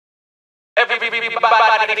Everybody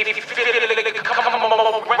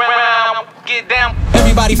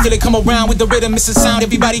feel it, come around with the rhythm, it's a sound,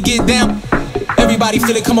 everybody get down. Everybody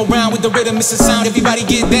feel it, come around with the rhythm, it's a sound, everybody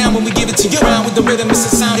get down when we give it to you. Around with the rhythm,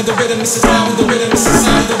 it's a sound, the rhythm, it's a sound, with the rhythm, it's a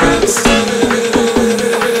sound, the rhythm, it's a sound.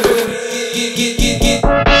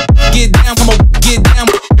 Get down, come on, get down.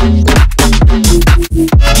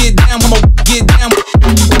 Get down, come on, get down.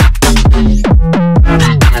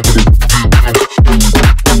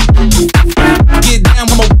 Get down,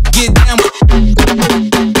 come on, get down.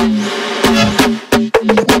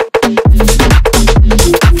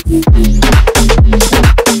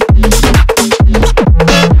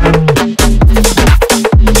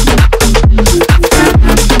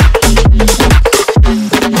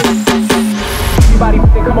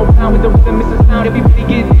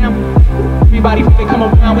 Everybody feel it, come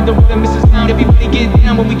around with the rhythm, it's a sound, everybody get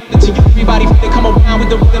down when we give it to you. Everybody feel it, come around with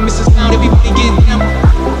the rhythm, it's a sound, everybody get down.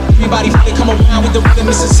 Everybody feel it, come around with the rhythm,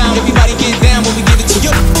 it's a sound, everybody get down when we give it to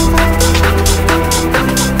you.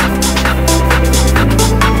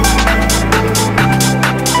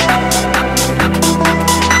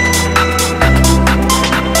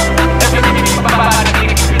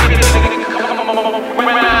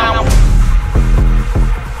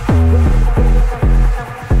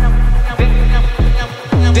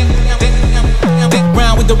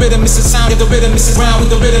 The rhythm is a sound, the rhythm is around with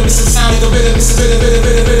the rhythm is a sound, the rhythm is a rhythm.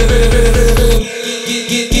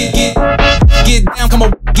 Get down, come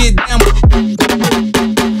on, get down.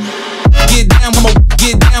 Get down, come on,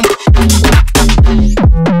 get down.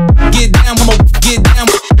 Get down, come on, get down.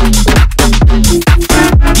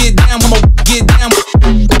 Get down, come on, get down.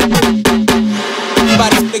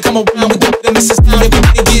 Everybody feel it, come around with the rhythm is a sound,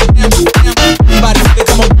 everybody get down. Everybody feel it,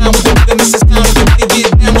 come around with the rhythm is a sound, everybody get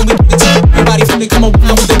down when we get to you. Everybody feel it, come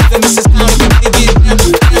around with the rhythm, it's a sound, everybody get down.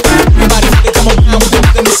 Everybody feel it, come around with the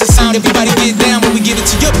rhythm, it's a sound, everybody get down when we give it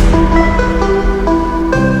to you.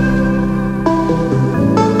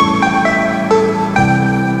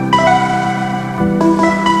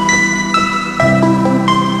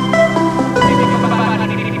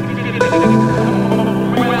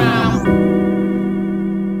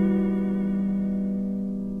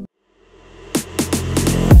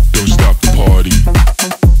 Don't stop the party,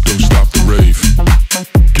 don't stop the rave.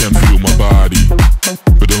 Can't feel my body,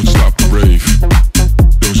 but don't stop the rave.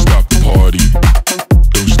 Don't stop the party,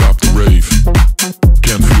 don't stop the rave.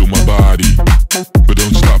 Can't feel my body, but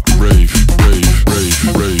don't stop the rave. Rave,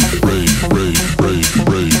 rave, rave, rave, rave, rave,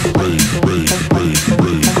 rave, rave, rave, rave, rave,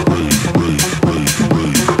 rave, rave, rave, rave.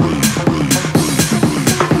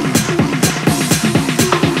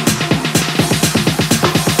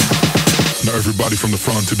 Now everybody from the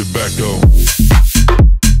front to the back go.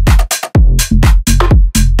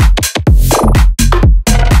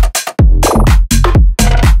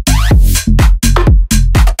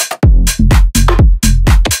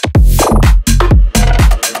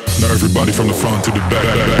 Everybody from the front to the back, go,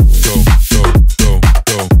 go, go,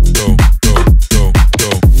 go, go, go, go, go, go,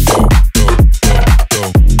 go,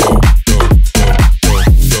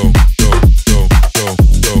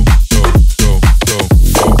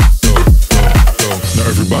 go, now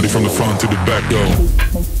everybody from the front to the back, go.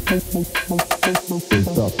 Don't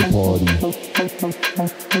stop the party.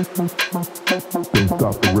 Don't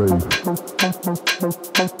stop the rave.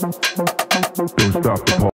 Don't stop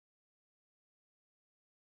the party.